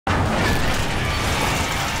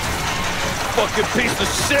fucking piece of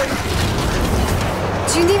shit!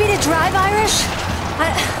 Do you need me to drive, Irish?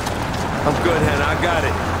 I'm good, Hannah. I got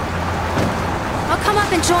it. I'll come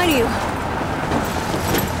up and join you.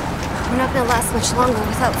 We're not gonna last much longer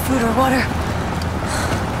without food or water.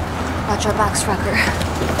 Watch our backs, Rucker.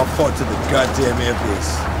 I'll fought to the goddamn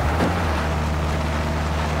airbase.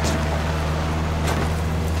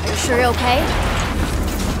 Are you sure you're okay?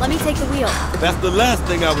 Let me take the wheel. That's the last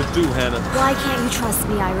thing I would do, Hannah. Why can't you trust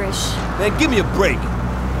me, Irish? Man, give me a break.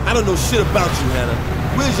 I don't know shit about you, Hannah.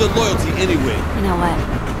 Where's your loyalty anyway? You know what?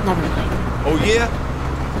 Never mind. Oh yeah?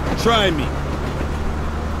 Try me.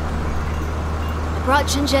 I brought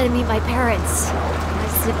Jinja to meet my parents, my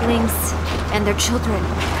siblings, and their children.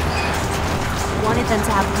 I wanted them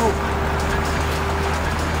to have hope.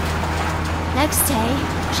 Next day,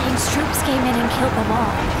 Chang's troops came in and killed them all.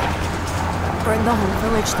 Burned the whole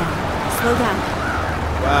village down. Slow down.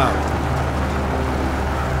 Wow.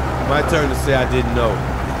 My turn to say I didn't know.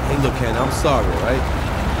 Hey, look, Hannah, I'm sorry, right?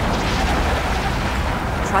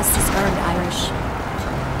 Trust is earned, Irish.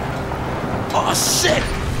 Oh, shit!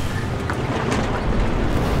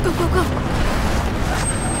 Go, go, go!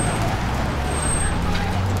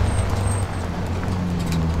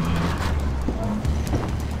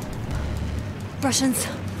 Russians.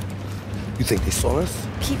 You think they saw us?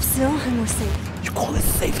 Keep still and we're safe. You call it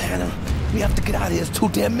safe, Hannah? We have to get out of here. There's too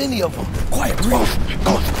damn many of them. Quiet, come on.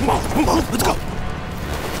 Come on, let's go.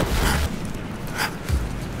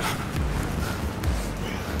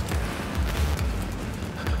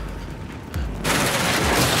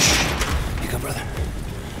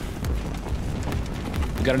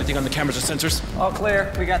 You got anything on the cameras or sensors? All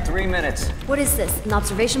clear. We got 3 minutes. What is this, an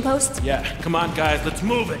observation post? Yeah, come on, guys, let's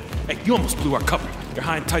move it. Hey, you almost blew our cover. You're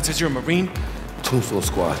high and tight says you're a Marine? Tombstone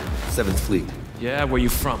Squad, 7th Fleet. Yeah, where you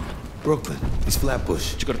from? Brooklyn, East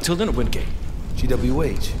Flatbush. Did you go to Tilden or Wingate?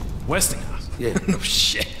 GWH. Westinghouse? Yeah. No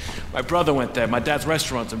shit. My brother went there. My dad's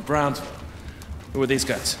restaurant's in Brownsville. Who are these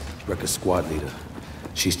guys? Wrecker squad leader.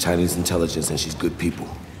 She's Chinese intelligence and she's good people.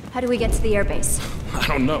 How do we get to the airbase? I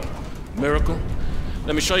don't know. Miracle?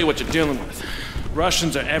 Let me show you what you're dealing with.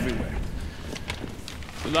 Russians are everywhere.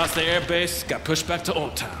 We lost the air base, got pushed back to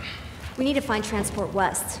Old Town. We need to find Transport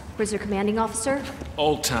West. Where's your commanding officer?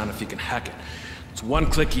 Old Town, if you can hack it. It's 1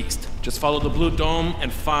 click east. Just follow the blue dome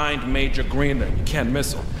and find Major Greenland. You can't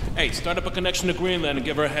miss him. Hey, start up a connection to Greenland and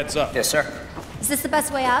give her a heads up. Yes, sir. Is this the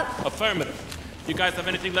best way out? Affirmative. You guys have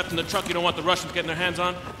anything left in the truck you don't want the Russians getting their hands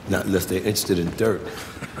on? Not unless they're interested in dirt.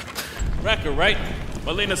 Wrecker, right?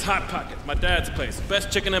 Molina's Hot Pocket, my dad's place. Best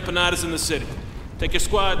chicken empanadas in the city. Take your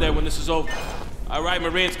squad there when this is over. All right,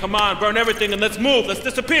 Marines, come on, burn everything and let's move. Let's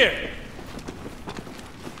disappear.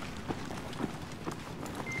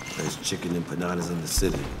 Best chicken empanadas in the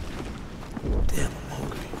city. Damn, I'm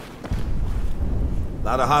hungry. A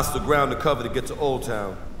lot of hostile ground to cover to get to Old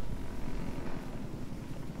Town.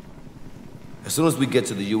 As soon as we get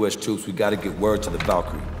to the U.S. troops, we gotta get word to the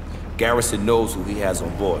Valkyrie. Garrison knows who he has on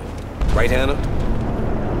board. Right, Hannah?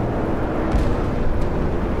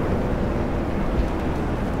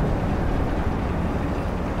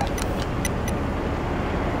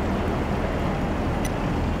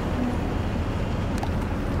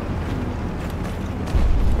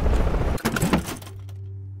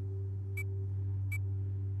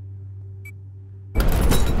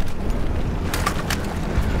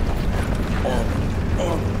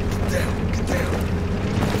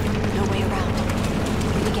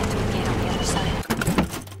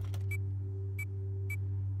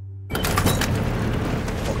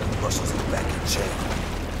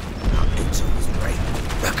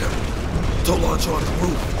 Don't launch on the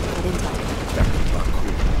roof. I didn't tell you. That was not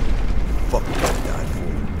cool. Fucking guy died for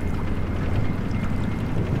it.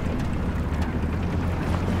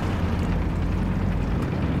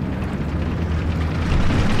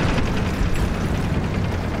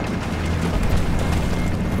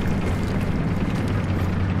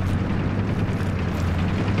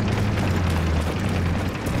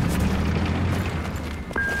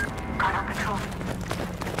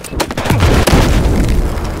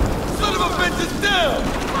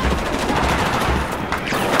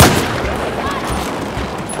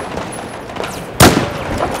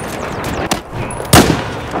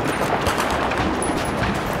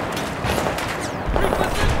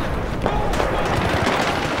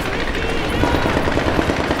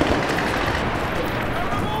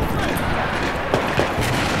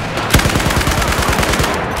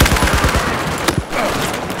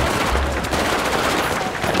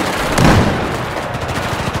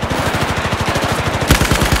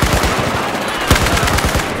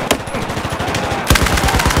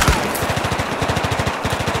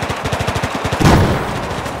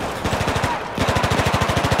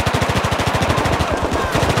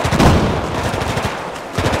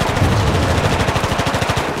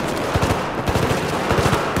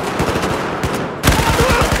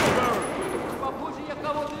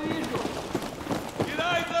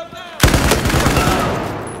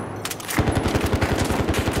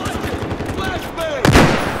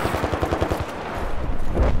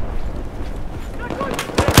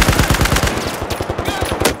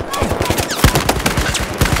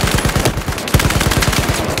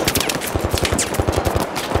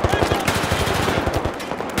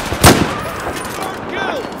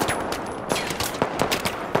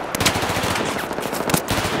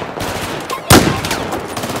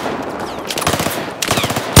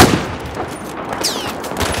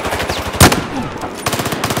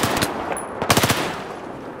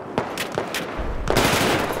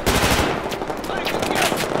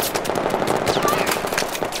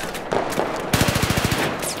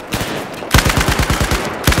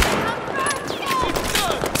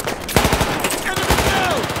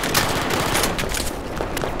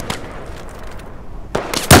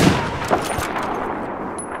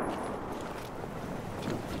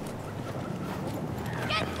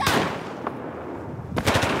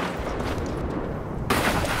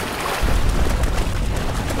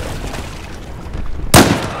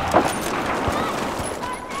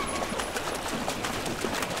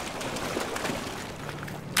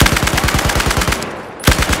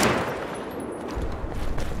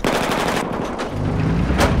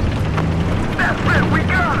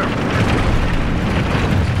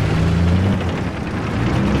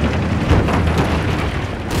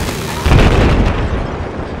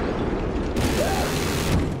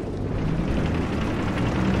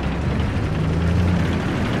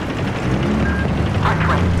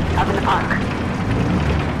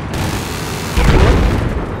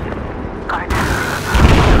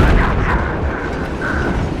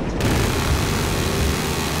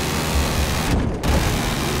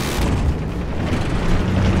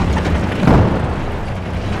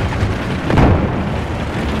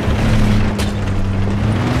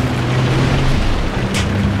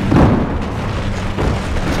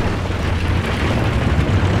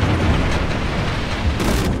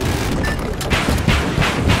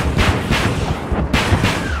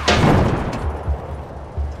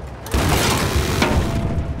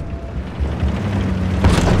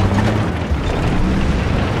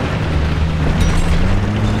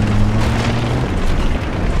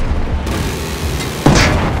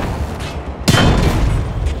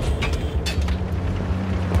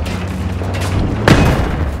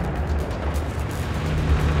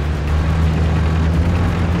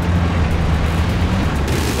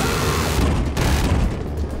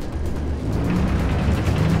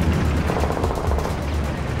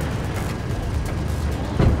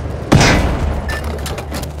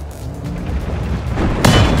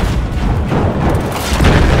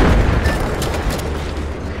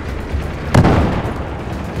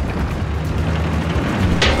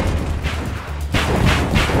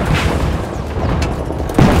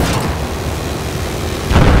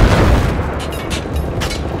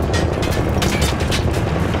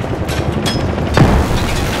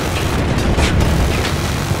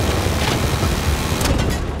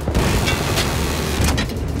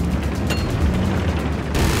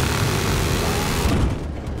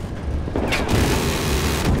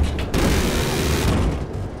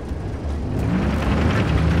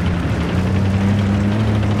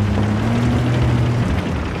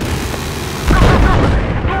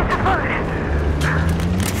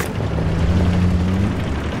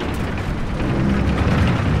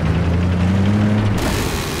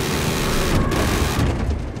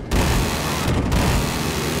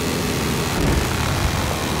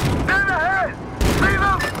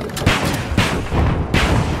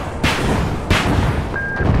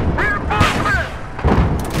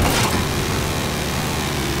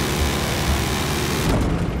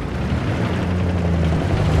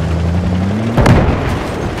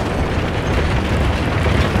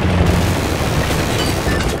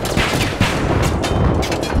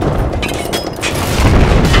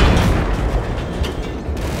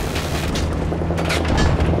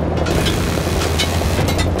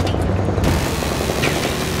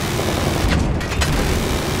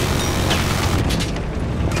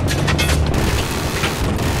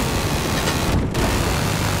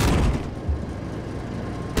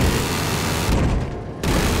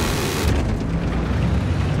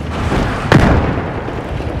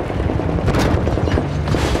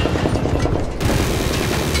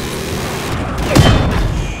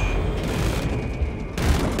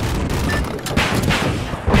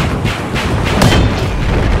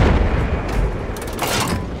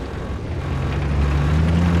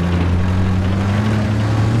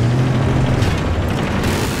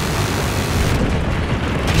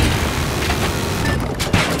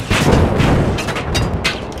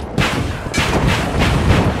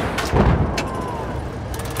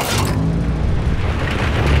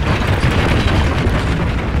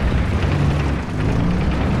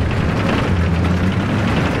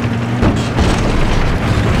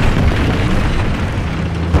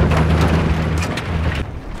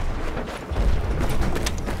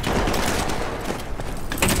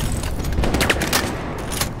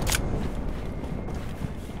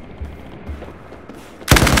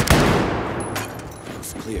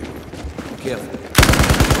 Coast clear. Be careful.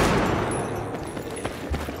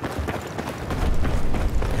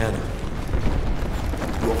 Hannah.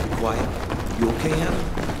 You awful quiet. You okay, Hannah?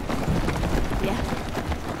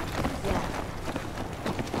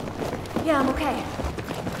 Yeah, I'm okay.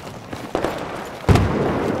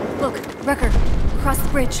 Look, Wrecker, across the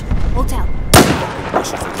bridge, Old Town.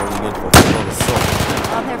 Russians are going in for a full assault.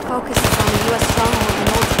 All their focus is on the U.S. stronghold in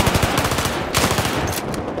Old Town.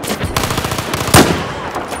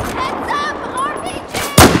 Heads up, RPG!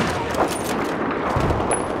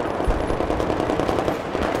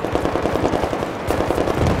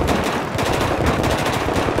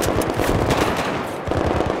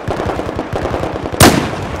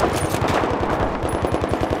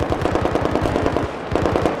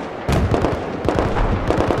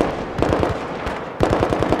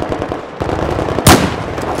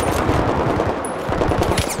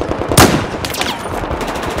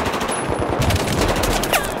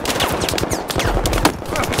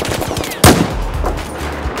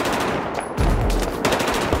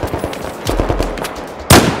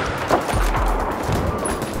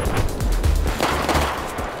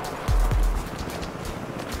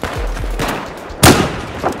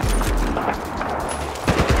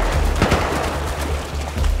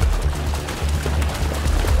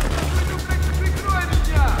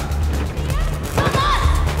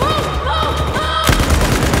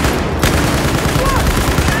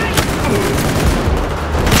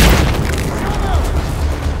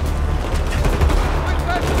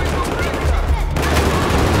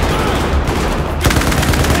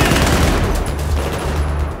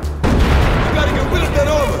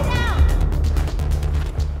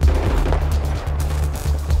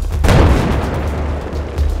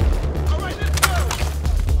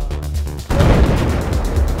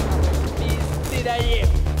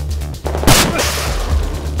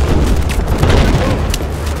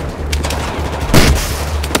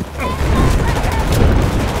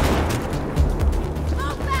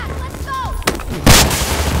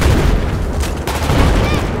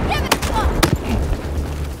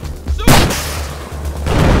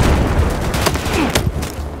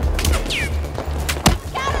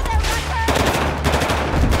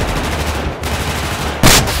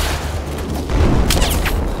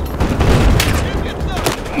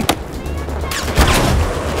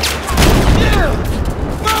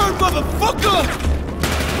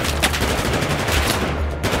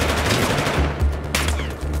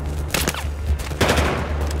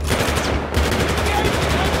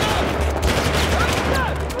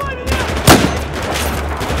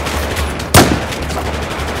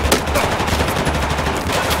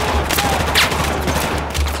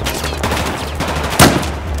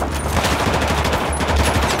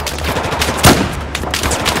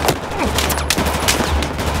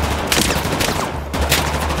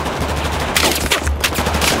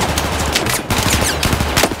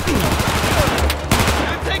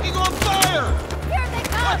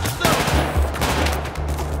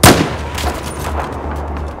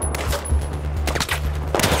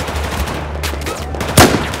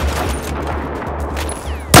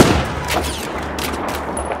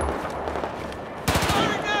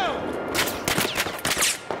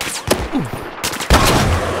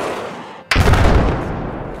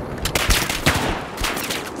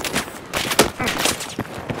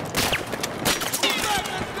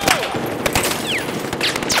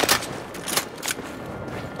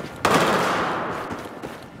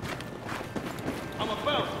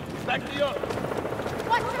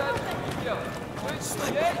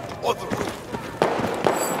 On the roof.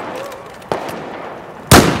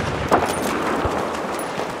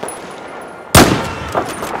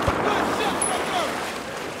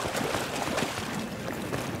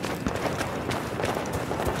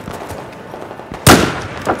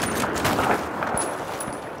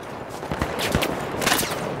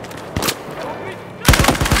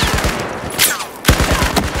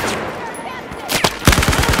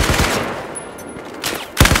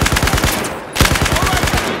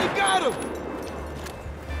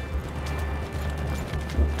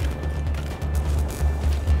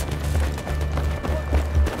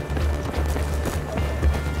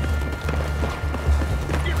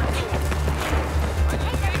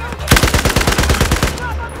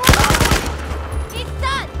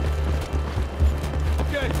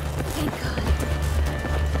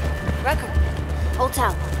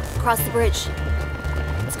 Across the bridge.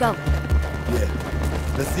 Let's go. Yeah.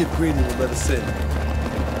 Let's see if Greeny will let us in.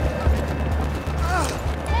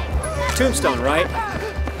 Tombstone, right?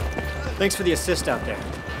 Thanks for the assist out there.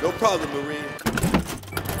 No problem, Marine.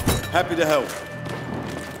 Happy to help.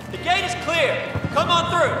 The gate is clear. Come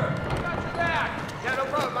on through. Got your back. Get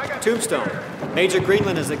Tombstone, Major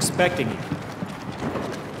Greenland is expecting you.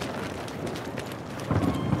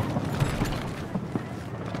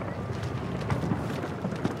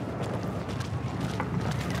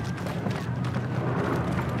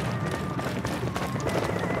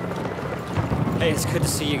 Hey, it's good to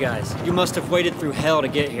see you guys. You must have waited through hell to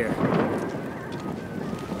get here. Oh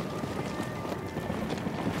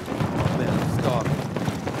man, I'm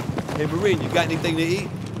starving. Hey Marine, you got anything to eat?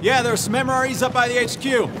 Yeah, there's some MREs up by the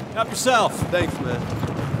HQ. Help yourself. Thanks, man.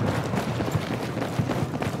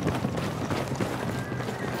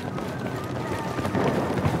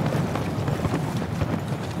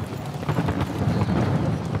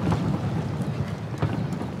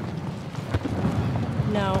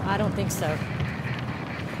 No, I don't think so.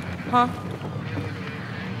 Huh?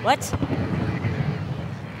 What?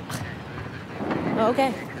 Oh,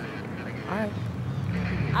 okay. All right.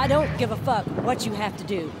 I don't give a fuck what you have to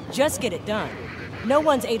do. Just get it done. No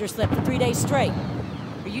one's ate or slept for 3 days straight.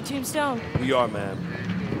 Are you Tombstone? We are, man.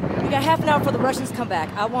 We got half an hour before the Russians come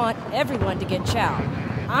back. I want everyone to get chow.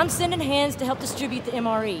 I'm sending hands to help distribute the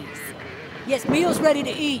MREs. Yes, meals ready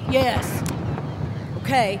to eat, yes.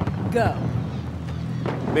 Okay, go.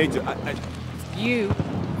 Major, You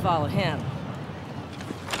follow him.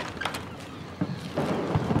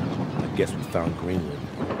 I guess we found Greenland.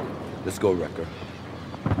 Let's go, Wrecker.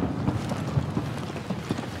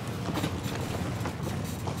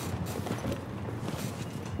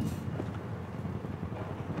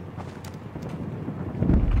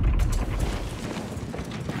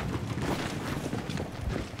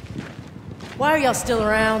 Why are y'all still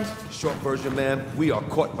around? Short version, man, we are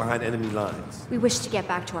caught behind enemy lines. We wish to get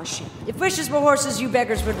back to our ship. If wishes were horses, you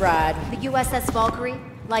beggars would ride. The USS Valkyrie,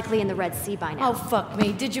 likely in the Red Sea by now. Oh, fuck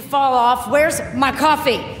me. Did you fall off? Where's my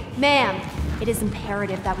coffee? Ma'am, it is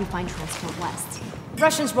imperative that we find Transport West.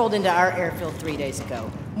 Russians rolled into our airfield 3 days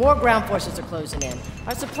ago. More ground forces are closing in.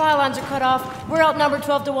 Our supply lines are cut off. We're outnumbered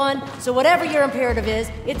 12 to 1, so whatever your imperative is,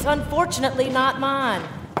 it's unfortunately not mine.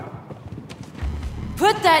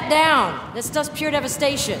 Put that down! This stuff's pure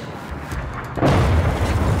devastation.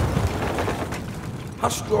 How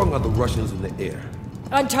strong are the Russians in the air?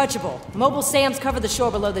 Untouchable. Mobile SAMs cover the shore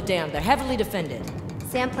below the dam. They're heavily defended.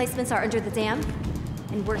 SAM placements are under the dam,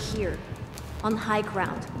 and we're here, on high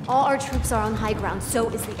ground. All our troops are on high ground, so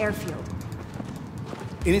is the airfield.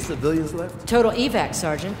 Any civilians left? Total evac,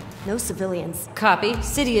 Sergeant. No civilians. Copy.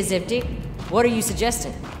 City is empty. What are you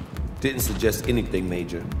suggesting? Didn't suggest anything,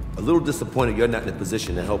 Major. A little disappointed you're not in a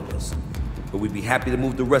position to help us. But we'd be happy to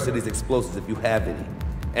move the rest of these explosives if you have any.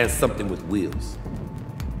 And something with wheels.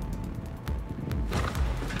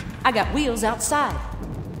 I got wheels outside.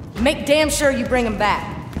 Make damn sure you bring them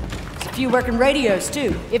back. There's a few working radios,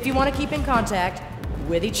 too, if you want to keep in contact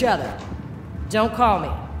with each other. Don't call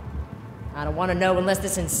me. I don't want to know unless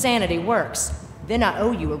this insanity works. Then I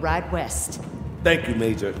owe you a ride west. Thank you,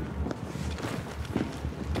 Major.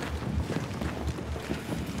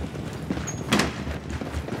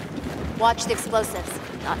 Watch the explosives.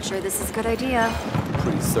 Not sure this is a good idea.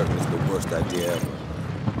 Pretty certain it's the worst idea ever.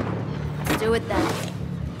 Let's do it then.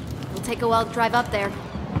 We'll take a while to drive up there.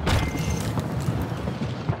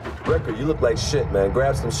 Wrecker, you look like shit, man.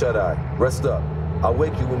 Grab some shut-eye. Rest up. I'll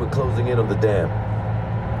wake you when we're closing in on the dam.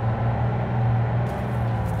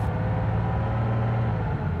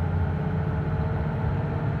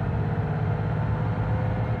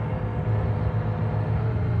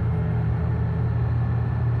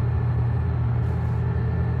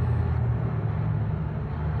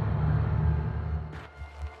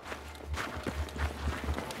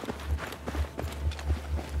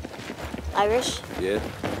 Irish? Yeah?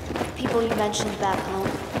 People you mentioned back home.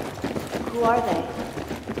 Who are they?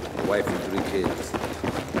 Wife and 3 kids.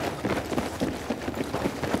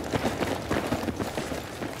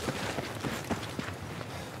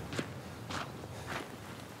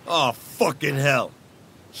 Oh, fucking hell.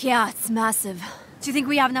 Yeah, it's massive. Do you think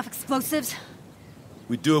we have enough explosives?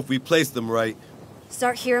 We do if we place them right.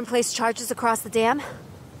 Start here and place charges across the dam?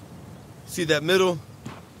 See that middle?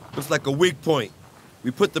 Looks like a weak point. We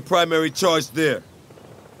put the primary charge there.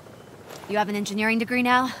 You have an engineering degree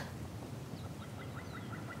now?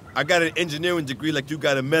 I got an engineering degree like you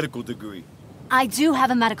got a medical degree. I do have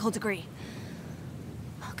a medical degree.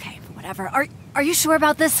 Okay, whatever. Are you sure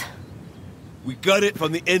about this? We gut it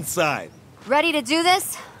from the inside. Ready to do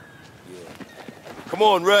this? Come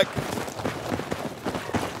on, Rec.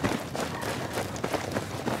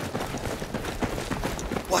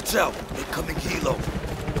 Watch out. Incoming helo.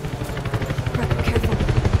 Brooke, careful.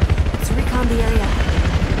 Let's recon the area.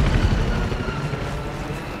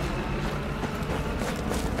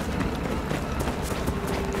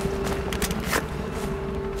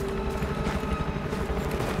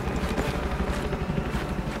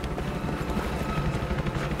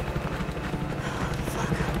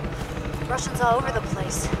 Russians all over the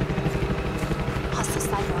place. Hostile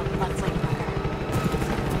sniper on the left flank runner.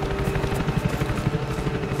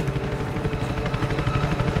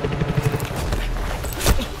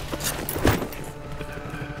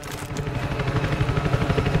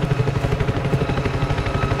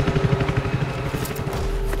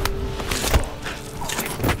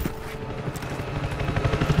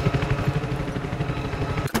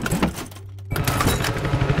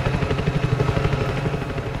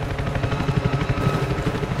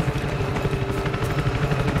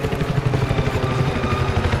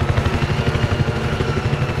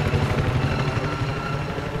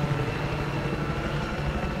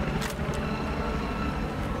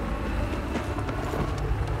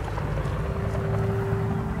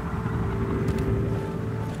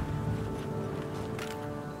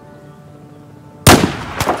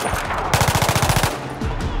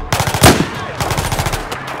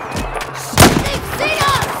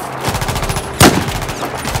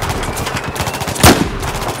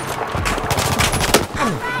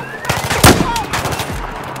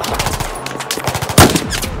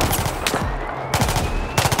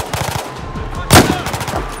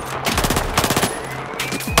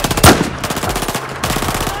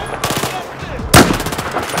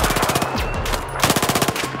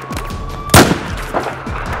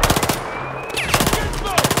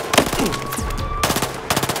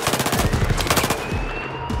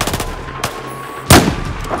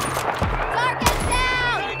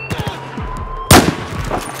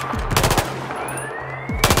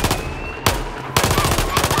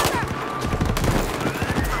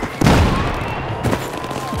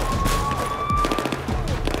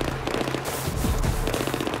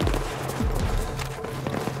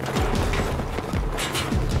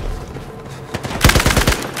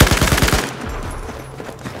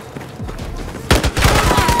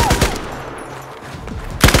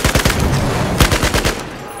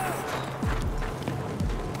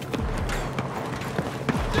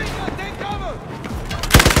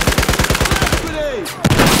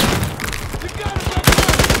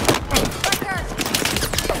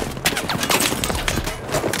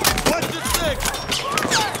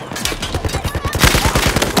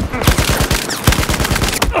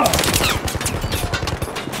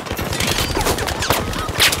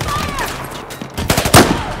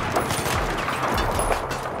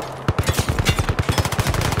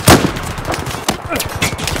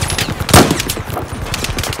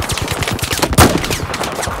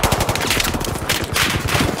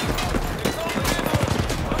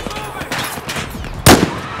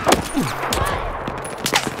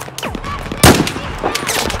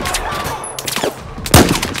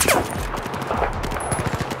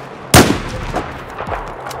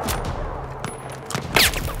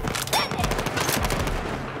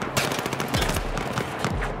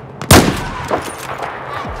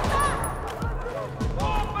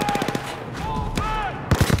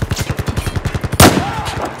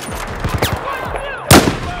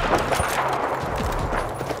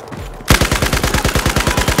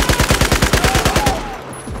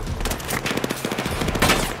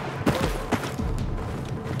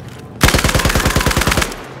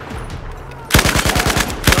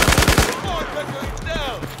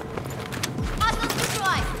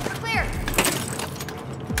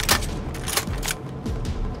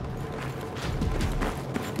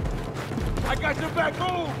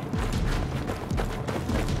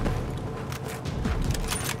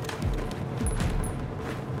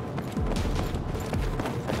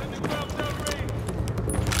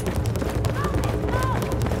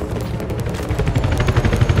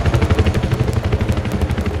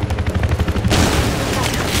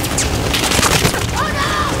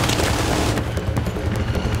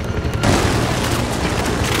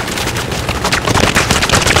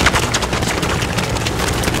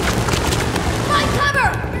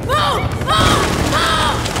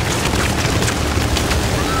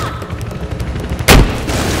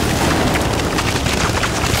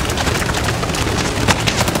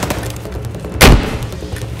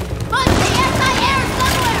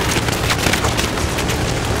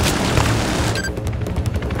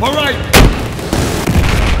 All right.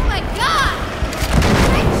 Oh my god!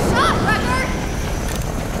 Great shot, Rucker!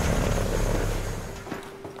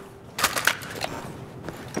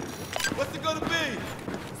 What's it gonna be?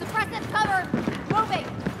 Suppressive cover! Moving!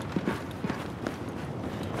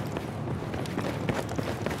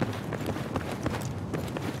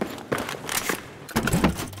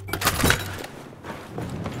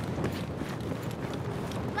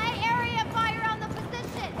 Lay area fire on the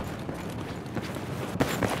position!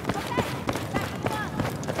 Okay.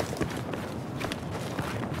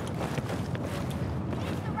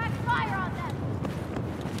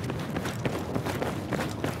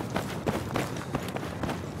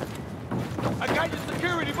 I got your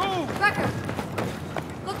security, move! Wrecker,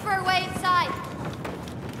 look for a way inside.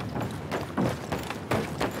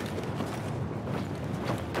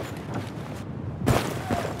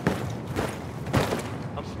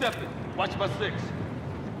 I'm stepping. Watch my 6.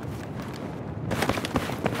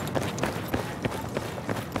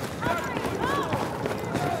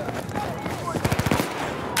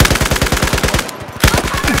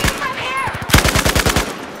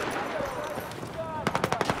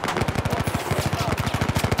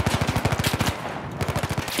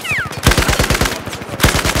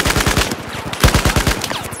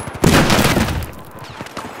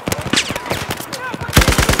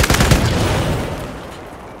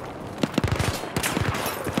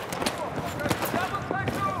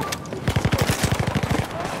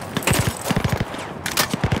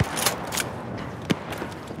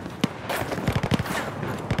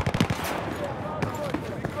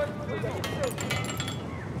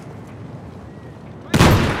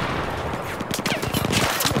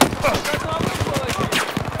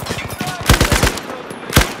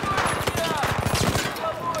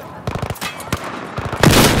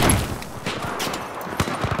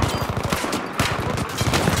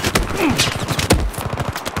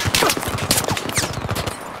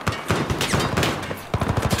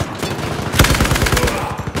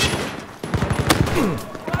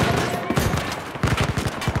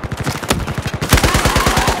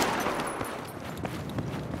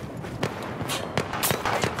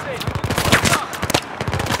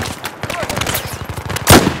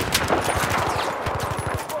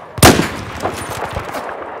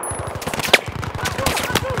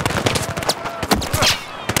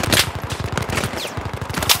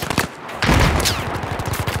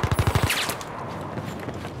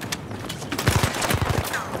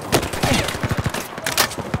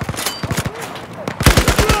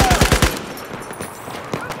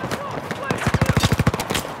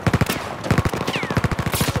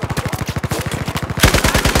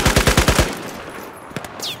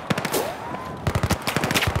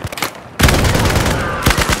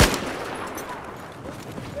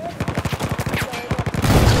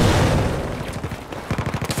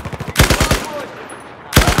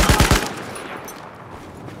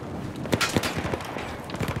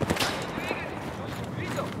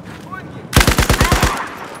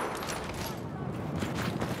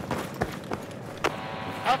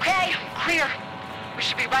 Okay, clear. We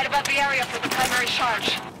should be right above the area for the primary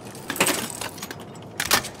charge.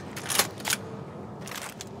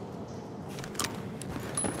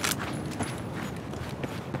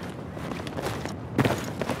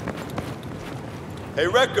 Hey,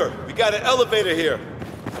 Wrecker, we got an elevator here.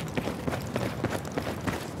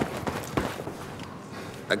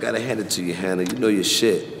 I gotta hand it to you, Hannah. You know your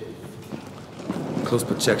shit. Close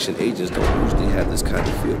protection agents don't usually have this kind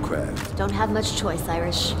of field craft. Don't have much choice,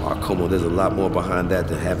 Irish. Oh, come on, there's a lot more behind that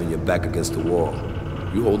than having your back against the wall.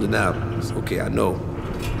 You holding out. It's okay, I know.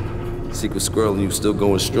 Secret Squirrel and you still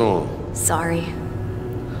going strong. Sorry.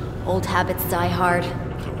 Old habits die hard.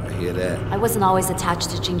 Oh, I hear that. I wasn't always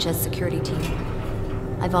attached to Jinja's security team.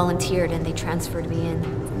 I volunteered and they transferred me in.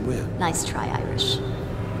 From where? Nice try, Irish.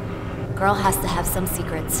 Girl has to have some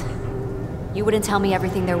secrets. You wouldn't tell me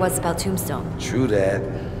everything there was about Tombstone. True that.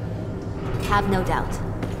 Have no doubt.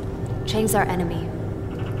 Chang's our enemy,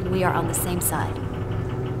 and we are on the same side.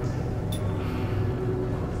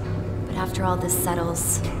 But after all this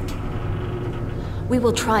settles, we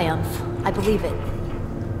will triumph. I believe it.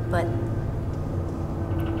 But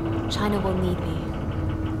China will need me.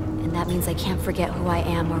 And that means I can't forget who I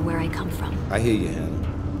am or where I come from. I hear you, Hannah.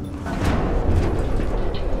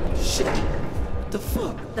 Shit. What the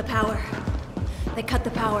fuck? The power. They cut the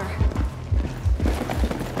power.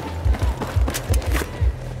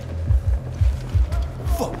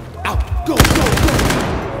 Fuck! Out! Go! Go! Go!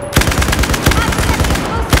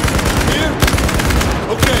 Here?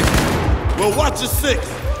 Okay. Well, watch your 6.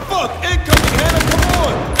 Fuck! Incoming, Hannah! Come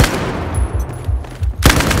on!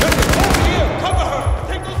 Over here! Cover her!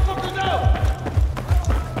 Take those fuckers out!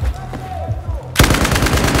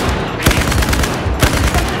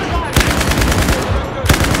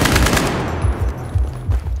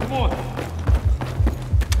 Come on!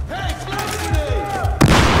 Hey, flash grenade!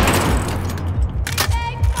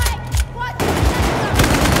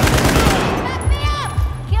 Back me up!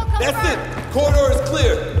 Kill confirmed. That's it! Corridor is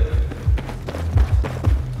clear!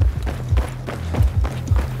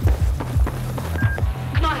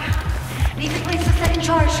 Come on. Need the police to set in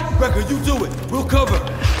charge. Wrecker, you do it! We'll cover!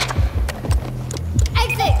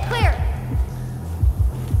 Exit! Clear!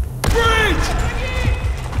 Breach!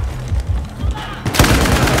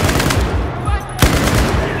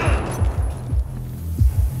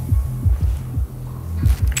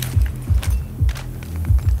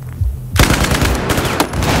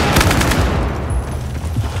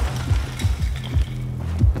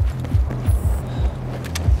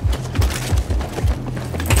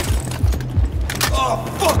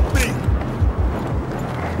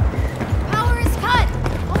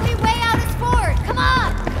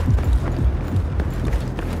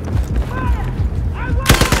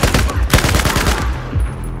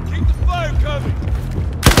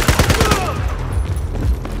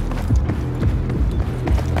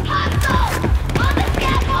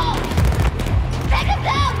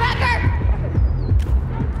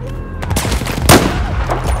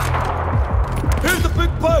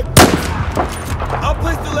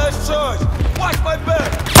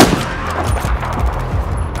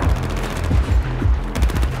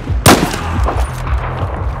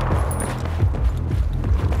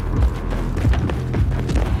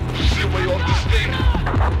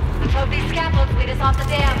 off the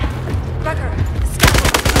dam. Rucker, the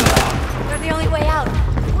scaffold. They're the only way out.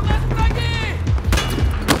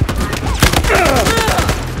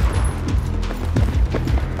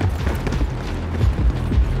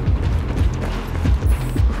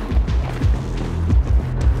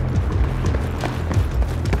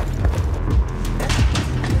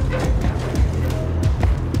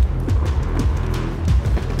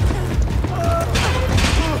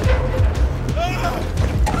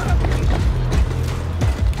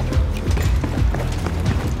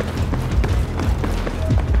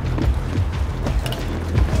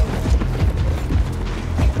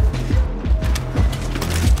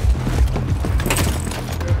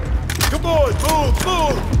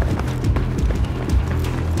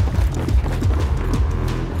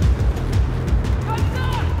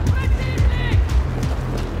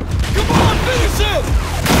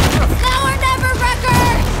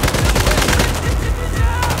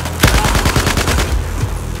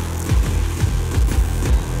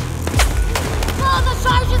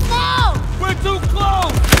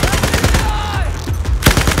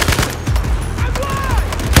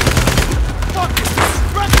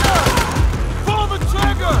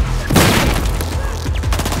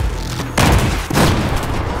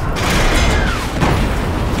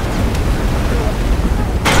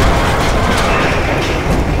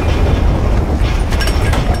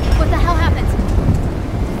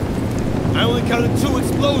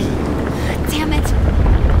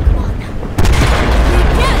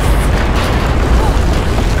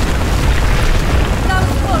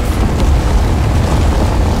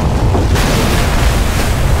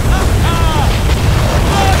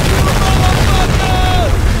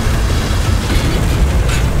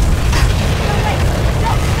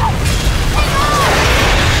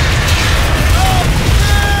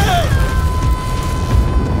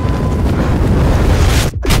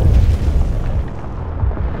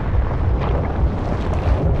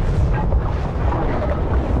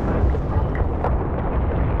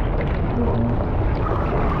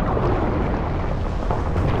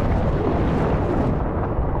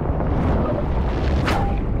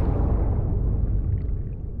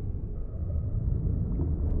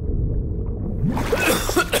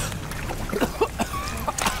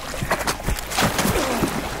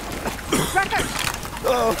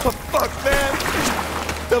 Oh, fuck,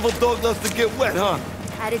 man. Devil dog loves to get wet, huh?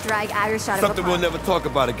 Had to drag Irish out of a Something we'll never talk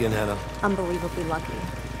about again, Hannah. Unbelievably lucky.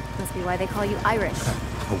 Must be why they call you Irish.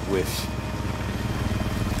 I wish.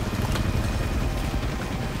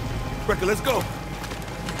 Wrecker, let's go.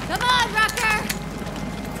 Come on, Rucker!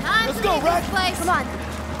 Time Let's to go, leave Rack. this place. Come on.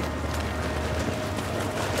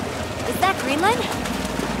 Is that Greenland?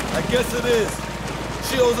 I guess it is.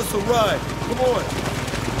 She owes us a ride. Come on.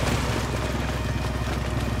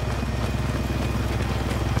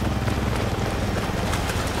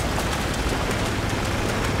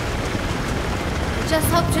 Just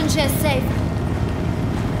hope Junche is safe.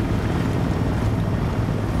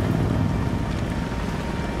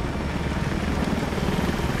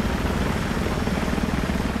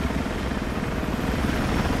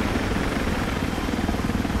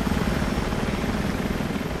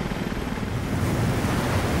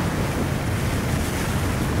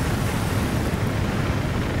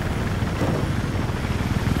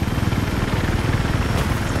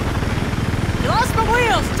 You lost my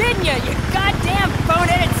wheels, didn't you? You goddamn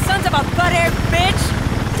bone-headed sons of a butt-haired bitch!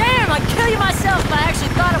 Damn, I'd kill you myself if I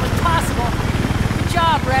actually thought it was possible. Good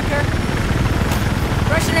job, Wrecker.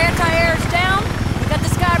 Russian anti-air's down. We got the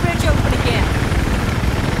sky bridge open again.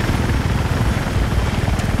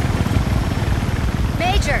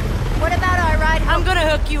 Major, what about our ride home? I'm gonna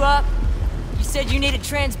hook you up. You said you needed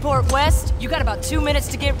transport west. You got about 2 minutes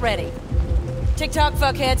to get ready. TikTok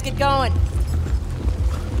fuckheads, get going.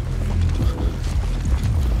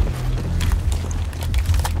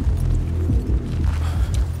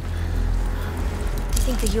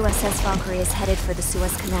 I think the USS Valkyrie is headed for the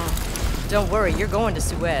Suez Canal. Don't worry, you're going to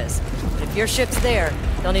Suez. But if your ship's there,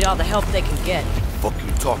 they'll need all the help they can get. What are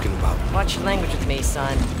you talking about? Watch your language with me,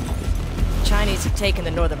 son. The Chinese have taken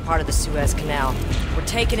the northern part of the Suez Canal. We're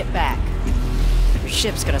taking it back. Your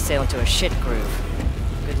ship's gonna sail into a shit groove.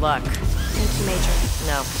 Good luck. Thank you, Major.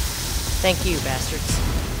 No. Thank you, bastards.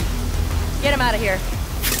 Get him out of here.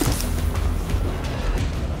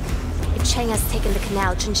 If Cheng has taken the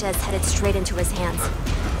canal, Junche is headed straight into his hands.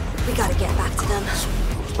 We gotta get back to them.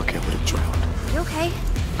 Look at what it drowned. You okay?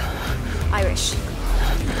 Irish.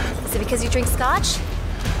 Is it because you drink scotch?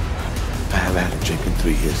 I haven't had a drink in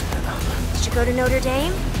 3 years, man. Did you go to Notre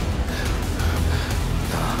Dame?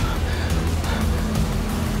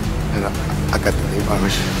 And I got the name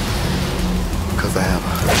Irish because I have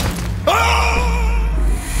a...